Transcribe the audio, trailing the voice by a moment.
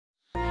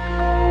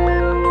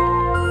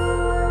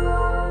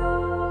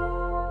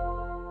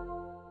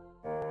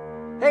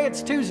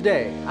it's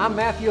Tuesday. I'm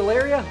Matthew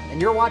Alaria, and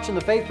you're watching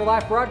the Faith for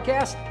Life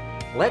broadcast.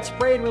 Let's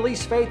pray and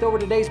release faith over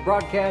today's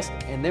broadcast,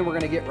 and then we're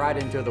going to get right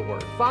into the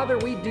Word. Father,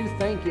 we do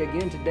thank you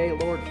again today,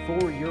 Lord,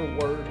 for your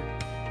Word.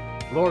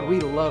 Lord, we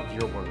love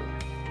your Word,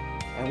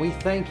 and we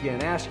thank you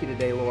and ask you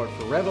today, Lord,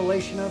 for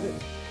revelation of it.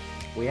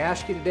 We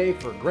ask you today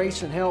for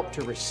grace and help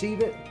to receive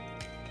it,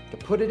 to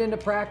put it into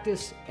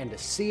practice, and to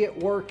see it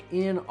work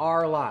in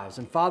our lives.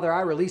 And Father,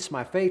 I release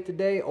my faith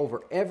today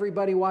over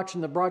everybody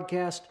watching the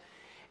broadcast.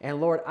 And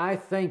Lord, I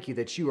thank you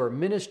that you are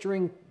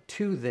ministering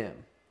to them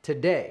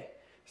today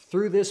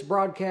through this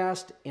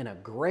broadcast in a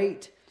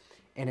great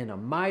and in a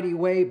mighty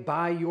way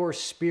by your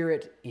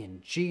Spirit in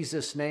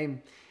Jesus'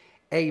 name.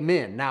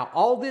 Amen. Now,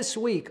 all this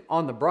week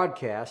on the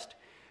broadcast,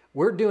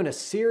 we're doing a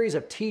series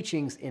of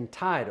teachings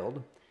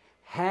entitled,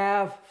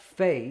 Have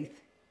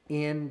Faith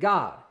in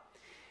God.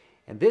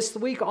 And this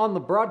week on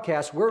the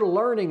broadcast, we're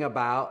learning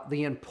about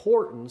the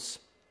importance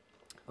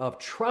of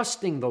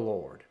trusting the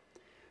Lord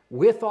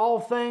with all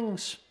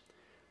things,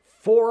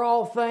 for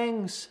all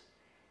things,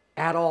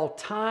 at all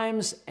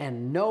times,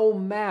 and no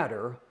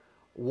matter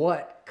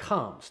what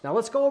comes. Now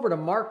let's go over to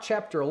Mark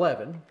chapter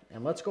 11,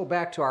 and let's go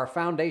back to our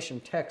foundation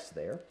text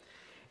there,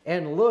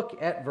 and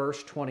look at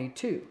verse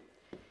 22.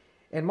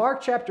 In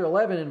Mark chapter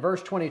 11 and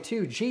verse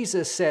 22,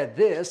 Jesus said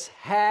this,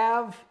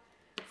 have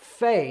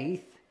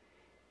faith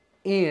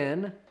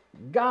in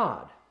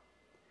God.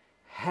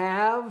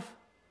 Have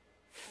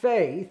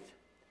faith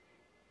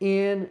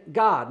in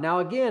God. Now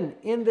again,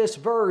 in this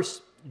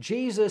verse,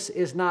 Jesus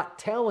is not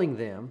telling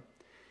them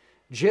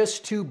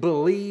just to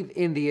believe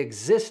in the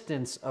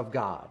existence of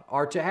God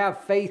or to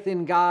have faith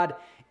in God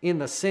in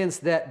the sense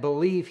that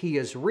believe He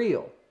is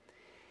real.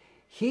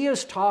 He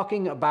is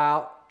talking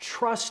about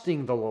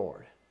trusting the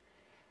Lord.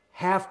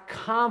 Have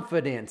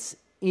confidence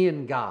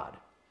in God.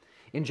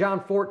 In John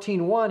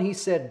 14:1, He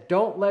said,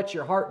 don't let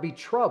your heart be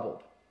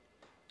troubled.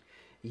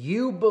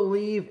 You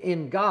believe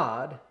in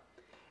God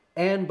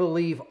and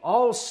believe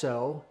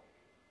also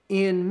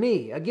in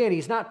me. Again,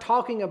 He's not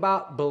talking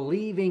about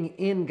believing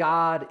in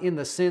God in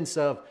the sense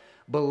of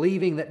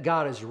believing that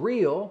God is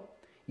real.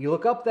 You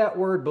look up that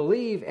word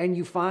believe and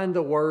you find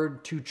the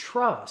word to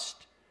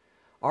trust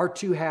or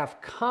to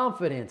have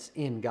confidence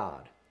in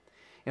God.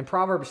 In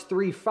Proverbs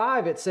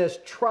 3:5, it says,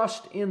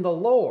 trust in the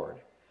Lord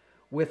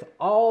with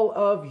all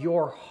of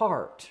your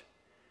heart.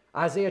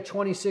 Isaiah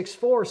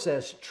 26:4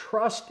 says,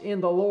 trust in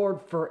the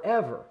Lord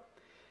forever.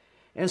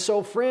 And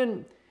so,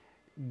 friend,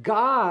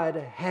 God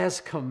has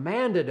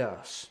commanded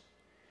us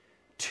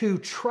to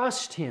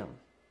trust Him,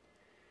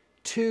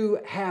 to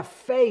have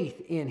faith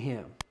in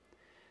Him.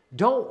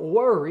 Don't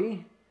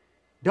worry.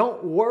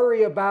 Don't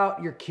worry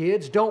about your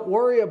kids. Don't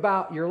worry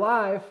about your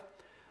life,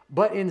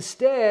 but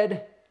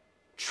instead,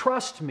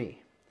 trust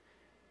me.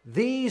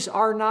 These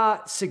are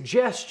not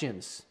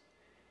suggestions.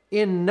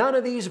 In none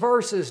of these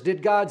verses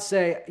did God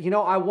say,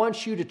 I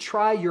want you to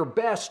try your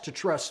best to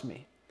trust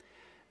me.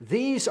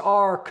 These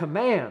are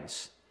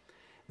commands.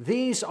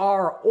 These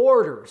are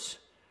orders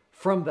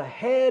from the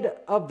head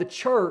of the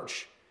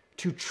church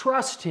to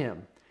trust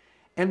Him.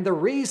 And the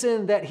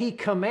reason that He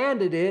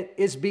commanded it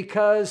is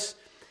because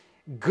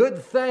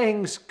good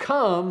things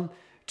come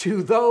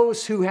to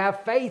those who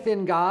have faith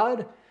in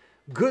God.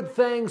 Good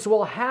things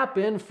will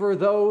happen for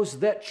those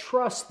that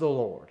trust the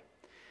Lord.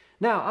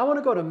 Now, I want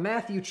to go to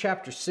Matthew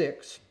chapter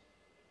 6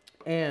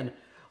 and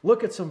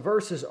look at some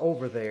verses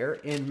over there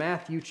in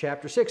Matthew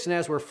chapter 6. And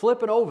as we're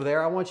flipping over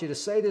there, I want you to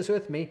say this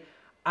with me.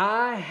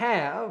 I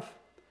have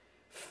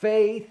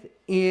faith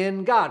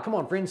in God. Come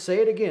on, friends,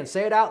 say it again.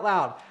 Say it out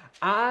loud.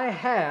 I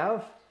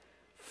have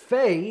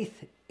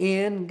faith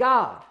in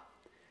God.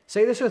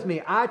 Say this with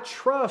me. I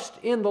trust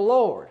in the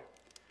Lord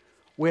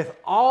with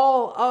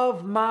all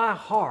of my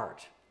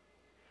heart.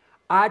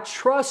 I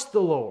trust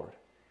the Lord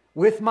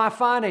with my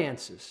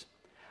finances.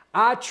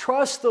 I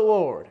trust the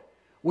Lord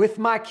with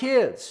my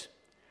kids.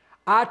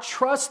 I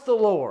trust the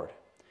Lord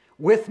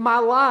with my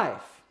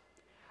life.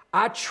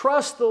 I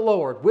trust the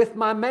Lord with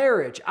my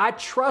marriage. I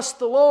trust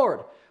the Lord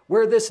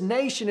where this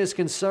nation is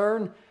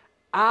concerned.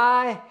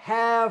 I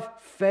have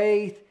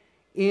faith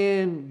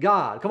in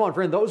God. Come on,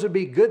 friend, those would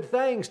be good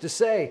things to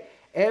say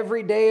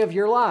every day of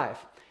your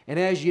life. And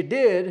as you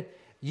did,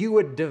 you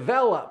would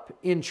develop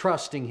in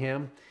trusting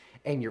Him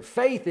and your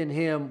faith in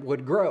Him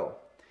would grow.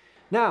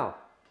 Now,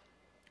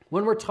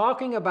 when we're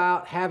talking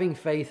about having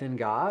faith in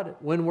God,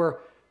 when we're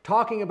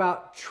talking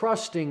about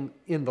trusting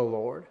in the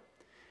Lord,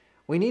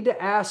 we need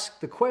to ask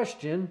the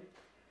question,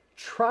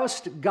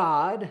 trust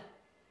God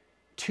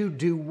to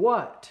do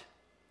what?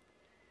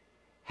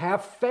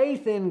 Have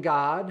faith in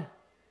God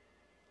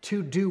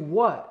to do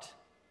what?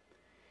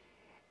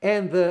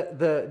 And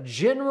the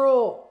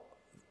general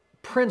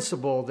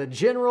principle, the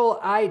general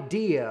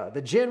idea,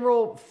 the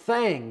general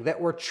thing that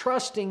we're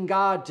trusting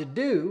God to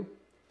do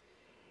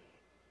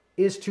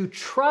is to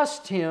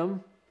trust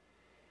Him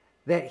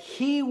that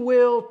He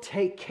will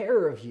take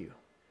care of you.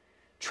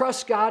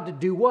 Trust God to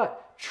do what?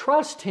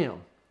 Trust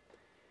Him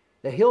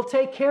that He'll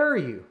take care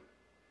of you.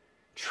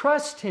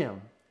 Trust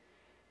Him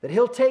that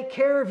He'll take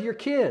care of your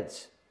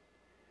kids.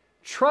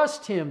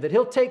 Trust Him that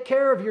He'll take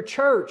care of your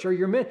church or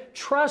your men.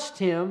 Trust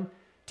Him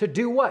to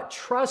do what?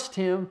 Trust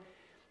Him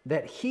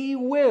that He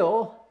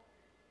will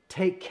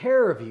take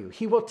care of you.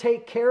 He will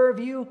take care of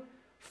you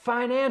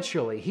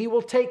financially. He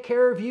will take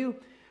care of you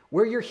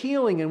where you're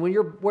healing and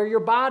where your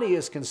body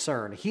is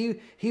concerned.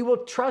 He will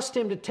trust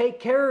Him to take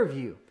care of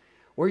you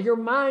where your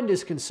mind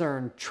is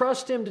concerned.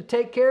 Trust Him to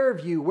take care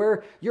of you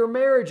where your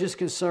marriage is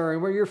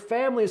concerned, where your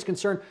family is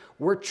concerned.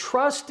 We're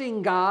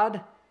trusting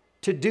God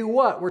to do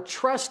what? We're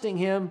trusting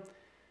Him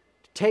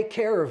to take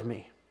care of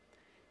me,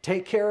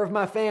 take care of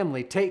my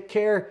family, take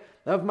care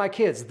of my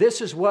kids.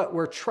 This is what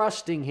we're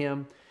trusting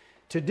Him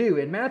to do.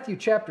 In Matthew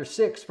chapter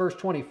 6, verse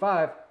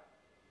 25,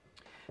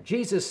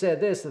 Jesus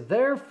said this,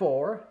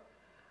 "Therefore,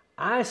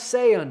 I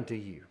say unto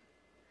you,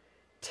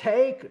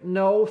 take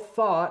no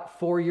thought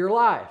for your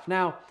life."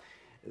 Now,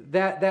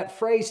 that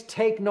phrase,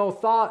 take no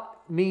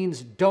thought,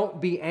 means don't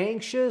be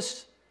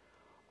anxious,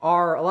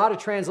 or a lot of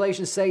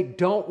translations say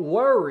don't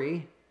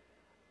worry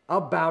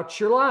about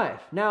your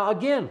life. Now,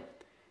 again,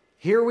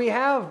 here we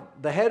have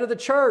the head of the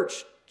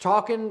church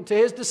talking to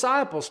His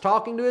disciples,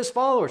 talking to His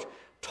followers,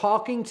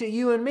 talking to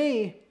you and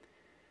me.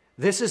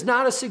 This is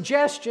not a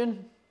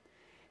suggestion.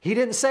 He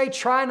didn't say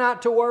try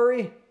not to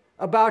worry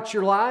about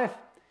your life.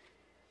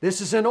 This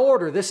is an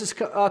order. This is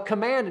a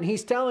command, and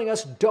He's telling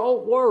us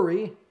don't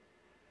worry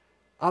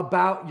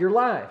about your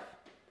life.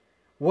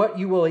 What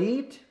you will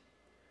eat,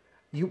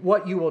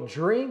 what you will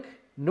drink,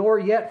 nor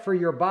yet for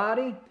your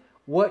body,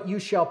 what you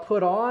shall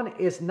put on,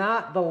 is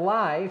not the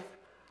life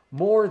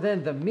more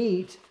than the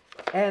meat,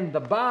 and the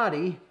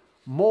body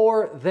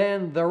more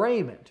than the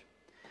raiment.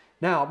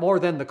 Now, more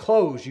than the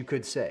clothes, you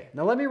could say.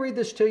 Now, let me read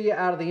this to you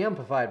out of the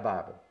Amplified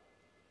Bible.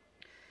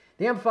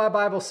 The Amplified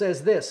Bible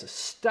says this,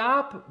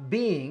 "Stop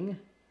being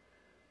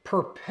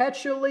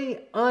perpetually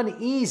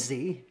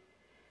uneasy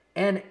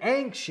and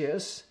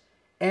anxious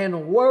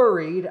and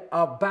worried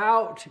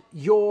about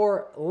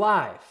your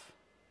life."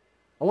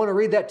 I want to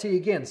read that to you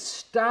again.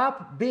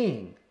 Stop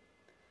being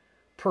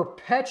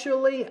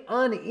perpetually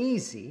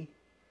uneasy,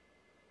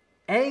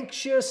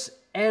 anxious,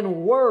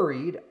 and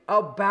worried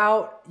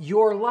about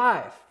your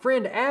life.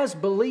 Friend, as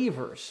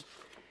believers,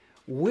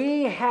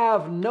 we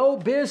have no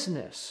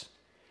business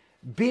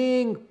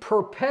being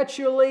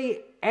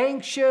perpetually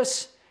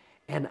anxious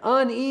and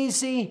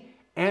uneasy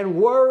and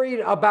worried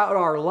about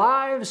our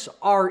lives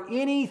or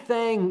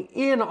anything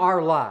in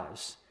our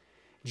lives.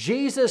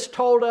 Jesus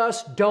told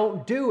us,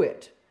 don't do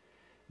it.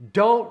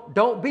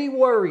 Don't be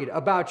worried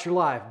about your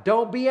life.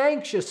 Don't be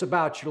anxious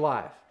about your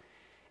life.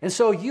 And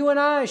so you and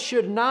I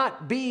should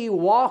not be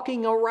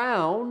walking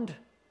around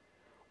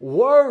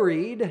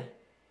worried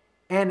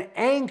and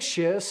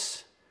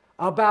anxious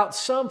about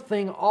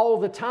something all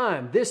the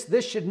time. This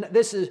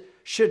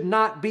should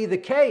not be the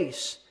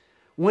case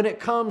when it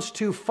comes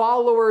to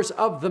followers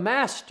of the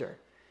Master.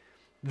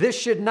 This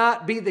should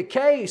not be the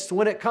case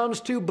when it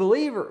comes to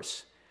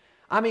believers.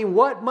 I mean,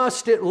 what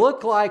must it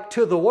look like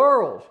to the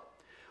world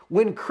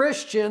when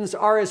Christians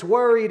are as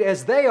worried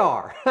as they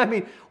are? I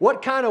mean,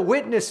 what kind of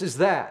witness is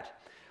that?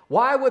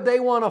 Why would they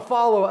want to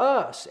follow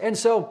us? And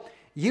so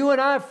you and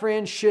I,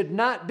 friends, should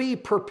not be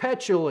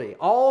perpetually,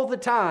 all the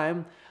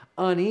time,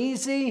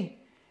 uneasy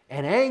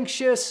and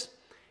anxious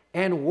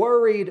and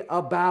worried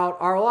about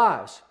our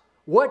lives.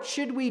 What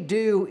should we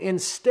do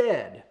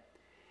instead?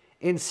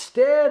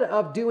 Instead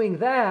of doing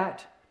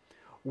that,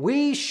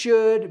 we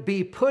should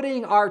be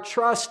putting our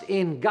trust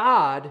in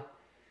God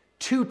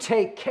to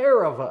take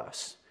care of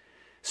us.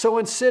 So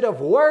instead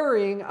of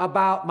worrying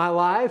about my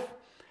life,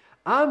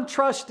 I'm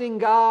trusting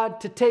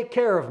God to take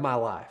care of my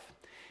life.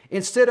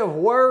 Instead of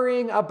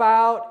worrying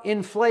about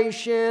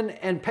inflation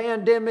and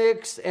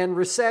pandemics and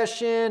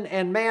recession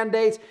and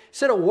mandates,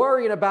 instead of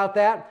worrying about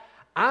that,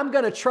 I'm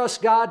going to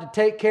trust God to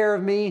take care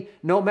of me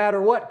no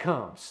matter what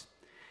comes.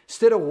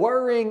 Instead of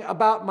worrying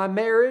about my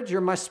marriage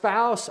or my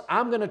spouse,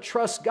 I'm going to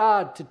trust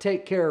God to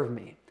take care of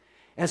me.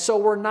 And so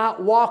we're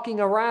not walking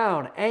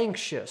around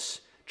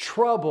anxious,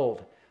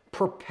 troubled,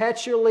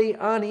 perpetually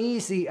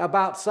uneasy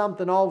about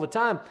something all the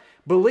time.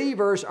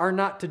 Believers are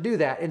not to do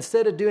that.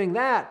 Instead of doing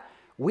that,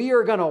 we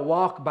are going to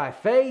walk by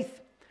faith.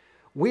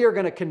 We are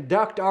going to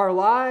conduct our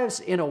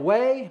lives in a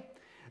way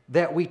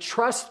that we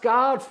trust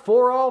God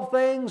for all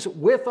things,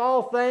 with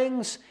all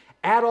things,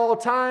 at all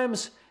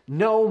times,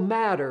 no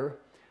matter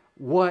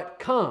what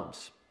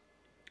comes.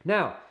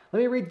 Now, let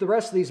me read the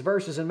rest of these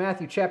verses in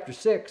Matthew chapter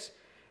 6.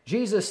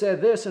 Jesus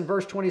said this in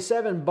verse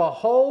 27,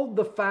 "Behold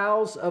the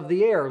fowls of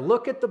the air.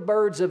 Look at the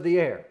birds of the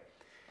air.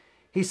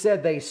 He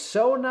said, they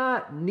sow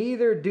not,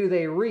 neither do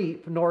they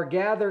reap, nor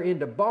gather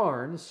into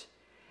barns,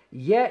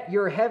 yet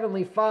your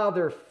heavenly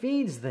Father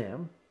feeds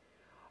them.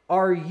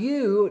 Are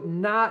you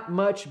not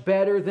much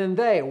better than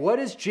they?" What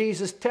is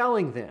Jesus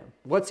telling them?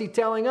 What's He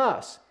telling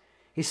us?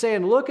 He's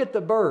saying, look at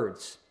the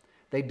birds.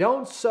 They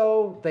don't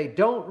sow, they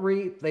don't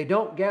reap, they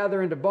don't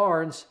gather into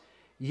barns,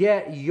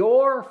 yet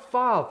your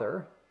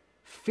Father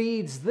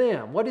feeds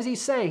them. What is He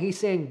saying? He's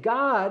saying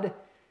God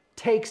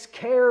takes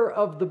care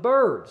of the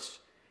birds.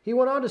 He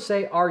went on to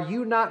say, are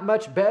you not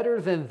much better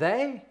than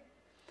they?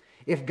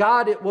 If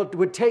God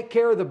would take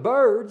care of the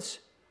birds,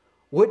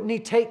 wouldn't He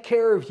take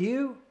care of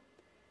you?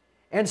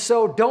 And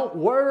so don't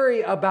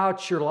worry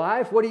about your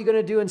life. What are you going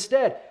to do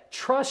instead?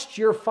 Trust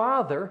your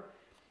Father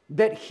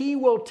that He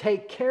will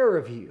take care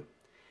of you.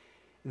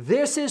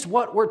 This is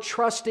what we're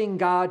trusting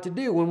God to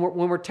do. When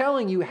we're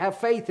telling you, have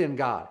faith in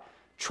God,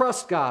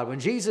 trust God.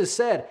 When Jesus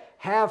said,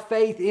 have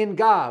faith in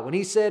God. When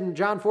He said in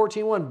John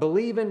 14:1,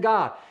 believe in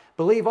God,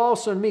 believe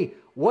also in me.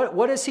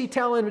 What is He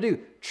telling him to do?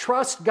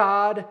 Trust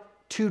God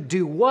to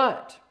do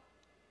what?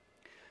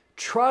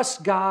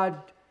 Trust God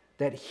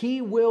that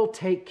He will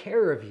take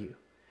care of you.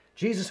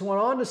 Jesus went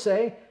on to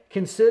say,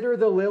 consider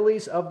the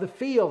lilies of the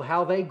field,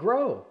 how they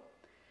grow.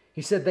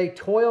 He said, they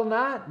toil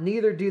not,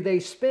 neither do they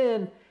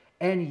spin.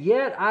 And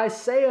yet I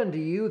say unto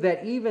you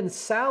that even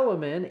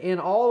Solomon in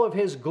all of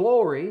his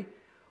glory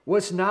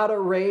was not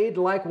arrayed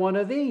like one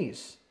of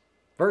these.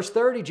 Verse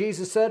 30,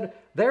 Jesus said,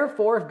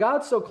 therefore, if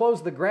God so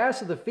clothes the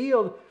grass of the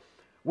field,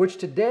 which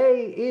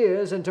today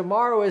is and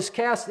tomorrow is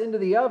cast into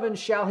the oven,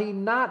 shall He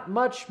not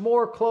much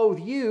more clothe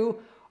you,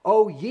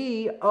 O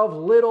ye of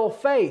little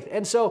faith?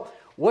 And so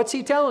what's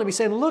He telling him? He's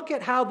saying, look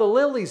at how the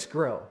lilies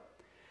grow.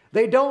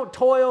 They don't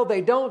toil,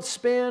 they don't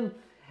spin,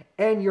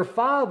 and your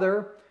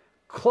Father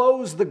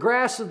clothes the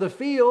grass of the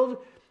field,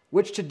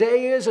 which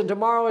today is and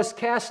tomorrow is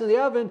cast in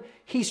the oven.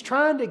 He's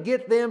trying to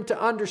get them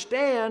to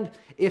understand,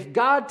 if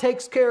God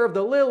takes care of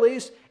the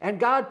lilies, and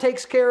God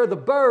takes care of the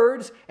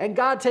birds, and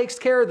God takes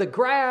care of the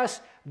grass,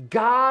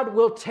 God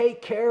will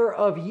take care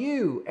of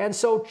you. And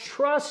so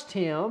trust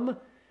Him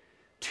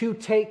to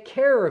take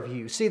care of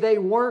you. See, they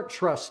weren't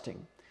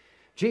trusting.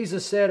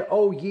 Jesus said,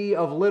 O ye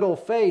of little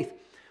faith.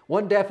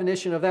 One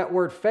definition of that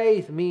word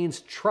faith means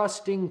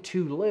trusting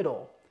too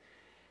little.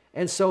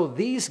 And so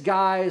these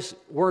guys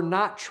were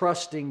not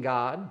trusting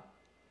God.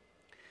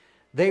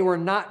 They were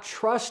not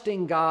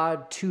trusting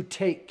God to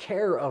take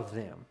care of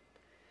them.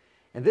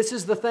 And this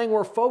is the thing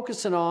we're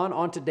focusing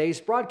on today's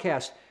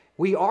broadcast.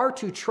 We are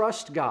to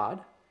trust God,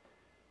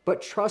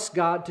 but trust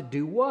God to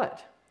do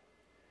what?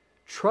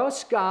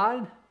 Trust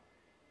God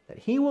that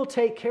He will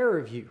take care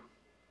of you.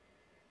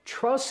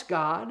 Trust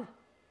God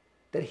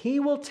that He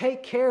will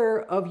take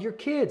care of your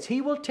kids. He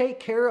will take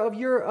care of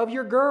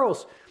your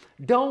girls.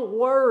 Don't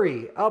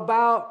worry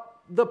about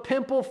the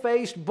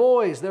pimple-faced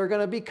boys that are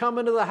going to be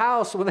coming to the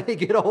house when they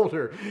get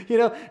older.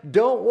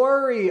 Don't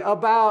worry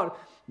about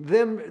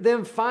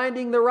them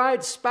finding the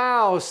right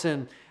spouse,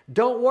 and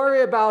don't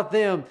worry about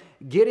them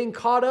getting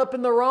caught up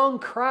in the wrong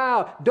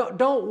crowd.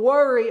 Don't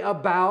worry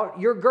about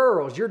your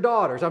girls, your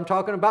daughters. I'm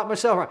talking about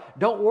myself.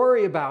 Don't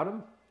worry about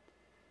them.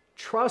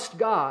 Trust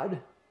God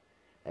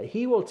that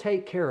He will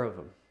take care of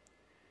them.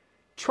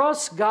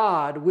 Trust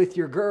God with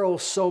your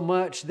girls so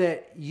much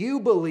that you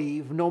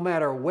believe no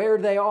matter where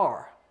they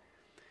are,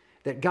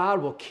 that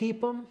God will keep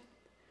them,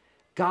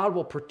 God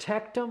will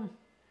protect them,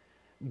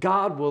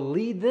 God will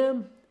lead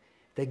them.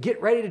 They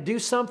get ready to do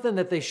something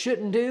that they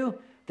shouldn't do,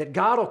 that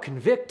God will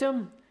convict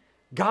them,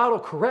 God will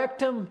correct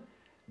them,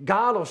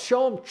 God will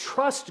show them.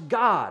 Trust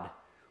God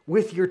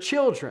with your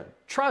children.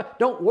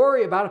 Don't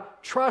worry about it.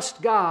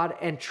 Trust God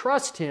and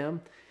trust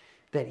Him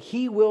that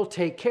He will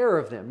take care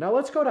of them. Now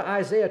let's go to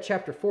Isaiah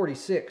chapter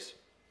 46.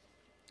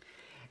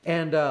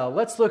 And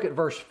let's look at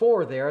verse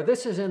 4 there.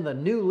 This is in the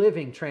New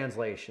Living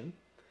Translation.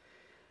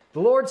 The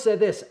Lord said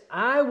this,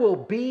 I will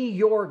be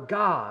your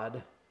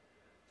God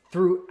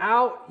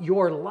throughout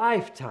your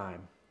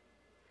lifetime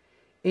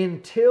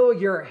until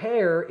your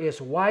hair is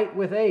white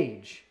with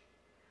age.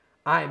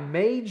 I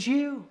made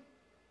you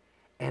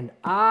and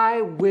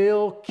I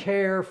will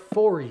care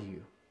for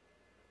you.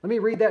 Let me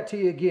read that to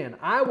you again.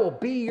 I will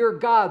be your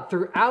God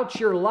throughout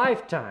your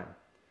lifetime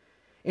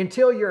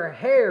until your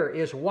hair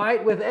is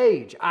white with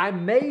age. I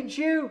made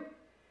you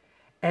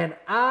and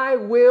I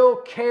will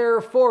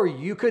care for you.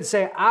 You could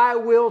say, I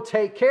will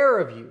take care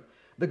of you.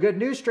 The Good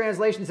News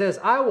Translation says,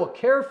 I will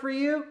care for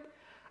you.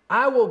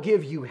 I will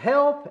give you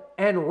help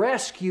and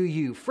rescue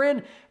you.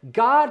 Friend,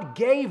 God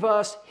gave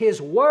us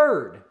His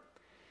word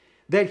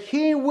that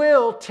He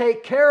will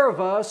take care of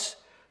us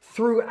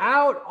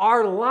throughout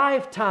our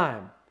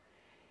lifetime.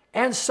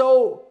 And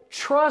so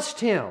trust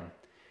Him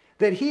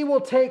that He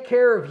will take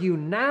care of you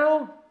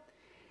now.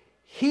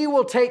 He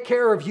will take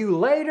care of you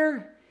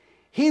later.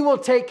 He will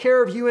take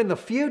care of you in the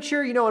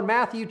future. In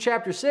Matthew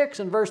chapter 6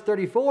 and verse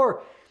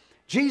 34,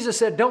 Jesus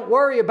said, don't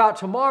worry about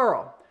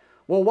tomorrow.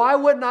 Well, why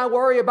wouldn't I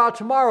worry about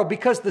tomorrow?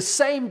 Because the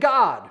same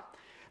God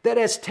that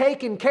has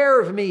taken care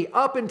of me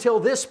up until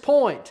this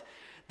point,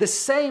 the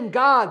same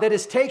God that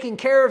is taking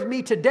care of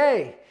me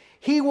today,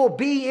 He will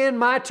be in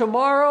my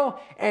tomorrow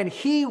and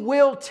He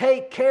will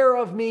take care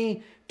of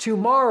me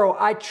tomorrow.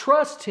 I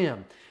trust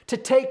Him to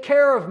take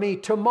care of me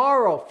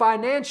tomorrow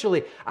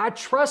financially. I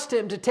trust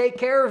Him to take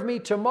care of me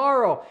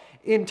tomorrow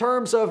in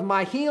terms of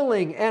my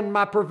healing and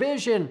my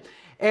provision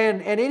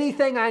and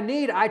anything I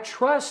need. I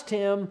trust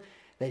Him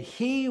that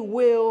He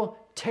will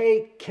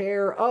take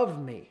care of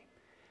me.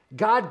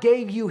 God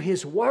gave you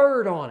His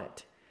word on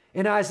it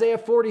in Isaiah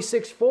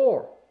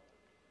 46:4.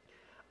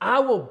 I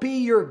will be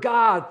your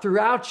God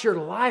throughout your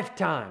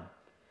lifetime.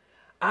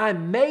 I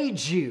made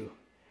you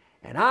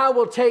and I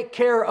will take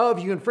care of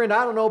you. And friend,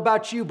 I don't know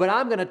about you, but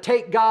I'm going to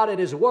take God at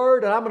His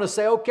word, and I'm going to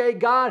say, okay,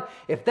 God,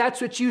 if that's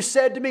what you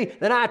said to me,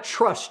 then I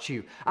trust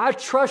you. I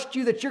trust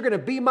you that you're going to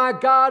be my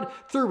God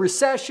through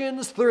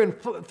recessions,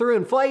 through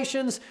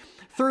inflations,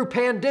 through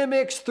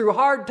pandemics, through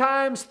hard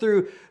times,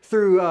 through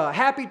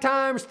happy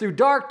times, through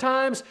dark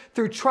times,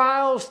 through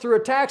trials, through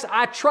attacks.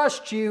 I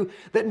trust you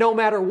that no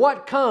matter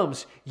what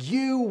comes,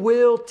 you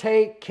will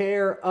take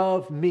care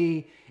of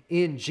me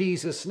in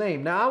Jesus'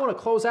 name. Now, I want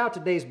to close out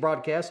today's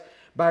broadcast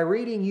by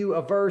reading you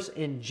a verse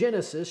in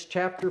Genesis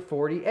chapter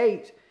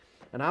 48.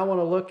 And I want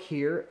to look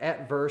here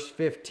at verse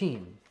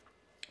 15.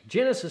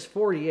 Genesis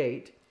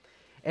 48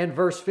 and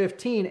verse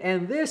 15.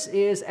 And this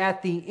is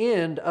at the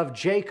end of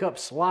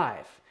Jacob's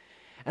life.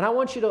 And I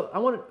want you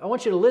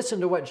to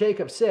listen to what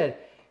Jacob said.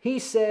 He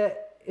said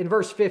in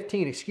verse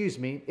 15,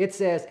 it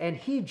says, and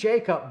he,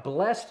 Jacob,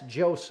 blessed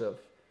Joseph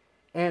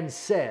and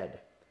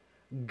said,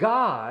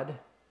 God,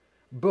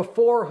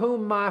 before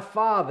whom my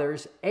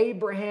fathers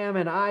Abraham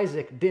and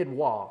Isaac did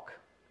walk,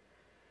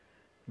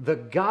 the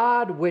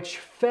God which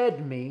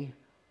fed me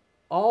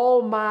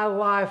all my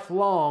life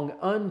long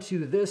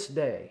unto this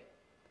day.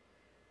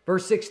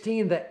 Verse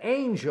 16, the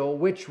angel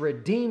which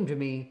redeemed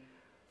me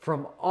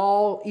from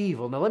all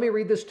evil. Now let me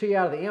read this to you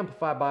out of the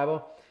Amplified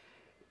Bible.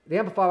 The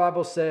Amplified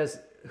Bible says,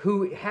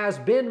 who has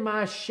been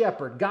my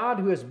shepherd, God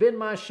who has been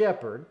my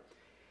shepherd,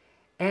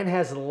 and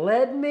has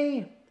led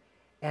me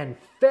and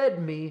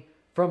fed me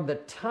from the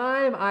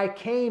time I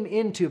came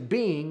into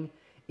being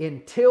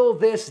until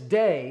this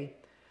day,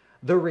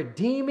 the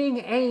redeeming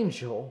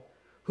angel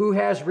who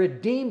has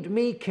redeemed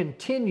me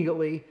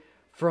continually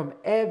from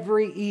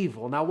every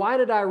evil. Now, why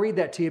did I read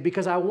that to you?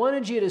 Because I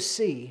wanted you to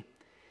see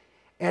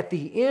at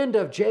the end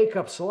of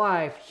Jacob's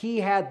life,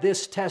 he had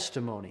this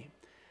testimony.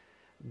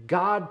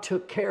 God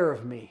took care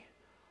of me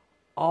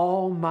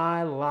all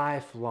my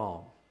life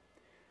long.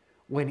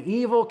 When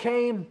evil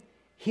came,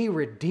 He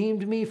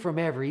redeemed me from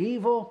every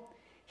evil.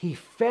 He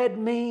fed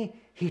me.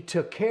 He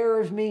took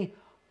care of me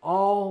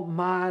all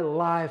my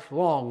life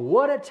long.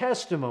 What a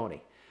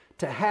testimony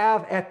to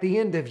have at the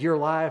end of your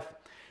life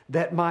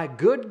that my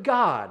good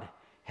God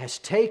has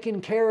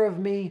taken care of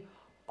me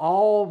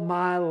all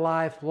my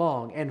life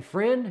long. And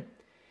friend,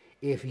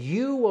 if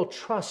you will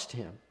trust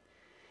Him,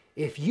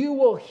 if you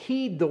will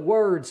heed the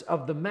words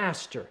of the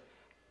Master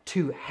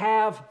to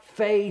have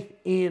faith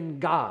in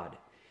God,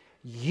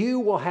 you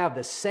will have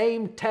the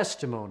same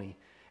testimony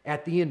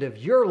at the end of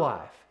your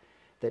life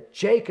that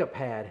Jacob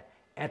had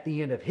at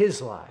the end of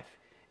his life.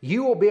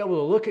 You will be able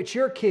to look at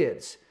your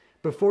kids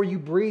before you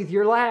breathe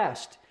your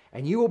last,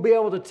 and you will be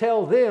able to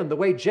tell them the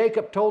way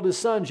Jacob told his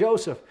son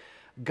Joseph,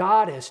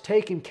 God has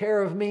taken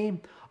care of me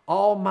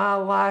all my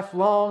life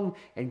long.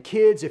 And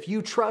kids, if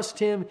you trust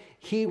Him,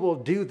 He will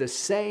do the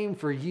same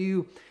for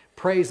you.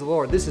 Praise the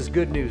Lord. This is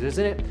good news,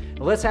 isn't it?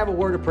 Well, let's have a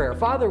word of prayer.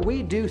 Father,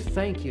 we do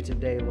thank You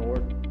today,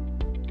 Lord,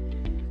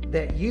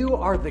 that You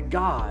are the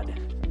God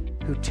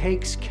who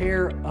takes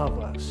care of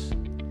us.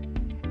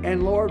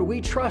 And Lord,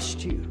 we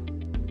trust You.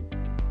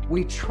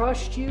 We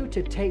trust You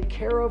to take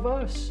care of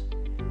us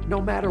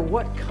no matter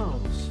what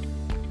comes.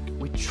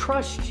 We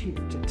trust You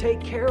to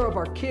take care of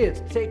our kids,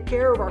 to take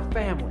care of our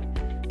family,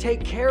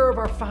 take care of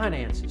our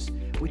finances.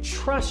 We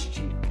trust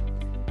You.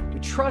 We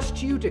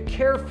trust You to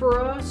care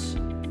for us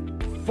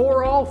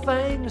for all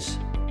things,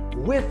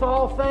 with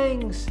all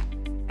things,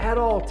 at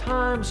all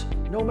times,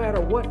 no matter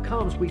what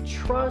comes. We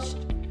trust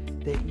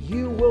that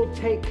You will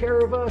take care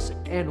of us,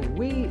 and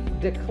we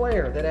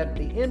declare that at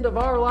the end of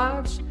our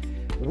lives,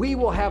 we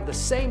will have the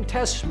same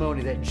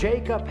testimony that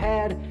Jacob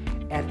had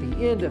at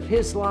the end of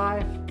his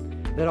life,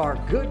 that our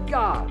good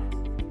God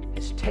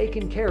has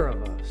taken care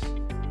of us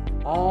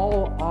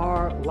all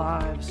our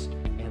lives.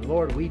 And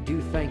Lord, we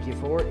do thank You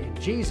for it. In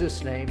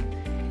Jesus' name,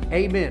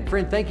 amen.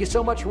 Friend, thank you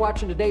so much for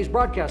watching today's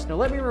broadcast. Now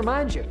let me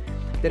remind you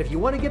that if you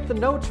want to get the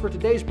notes for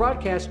today's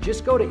broadcast,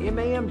 just go to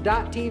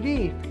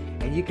mam.tv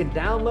and you can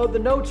download the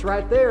notes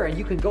right there, and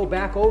you can go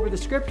back over the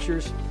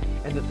scriptures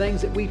and the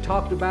things that we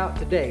talked about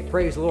today.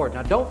 Praise the Lord.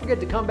 Now don't forget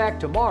to come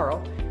back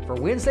tomorrow for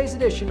Wednesday's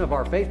edition of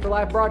our Faith for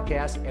Life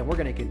broadcast, and we're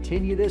going to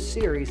continue this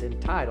series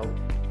entitled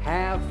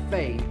Have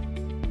Faith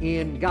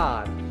in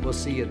God. We'll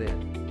see you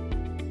then.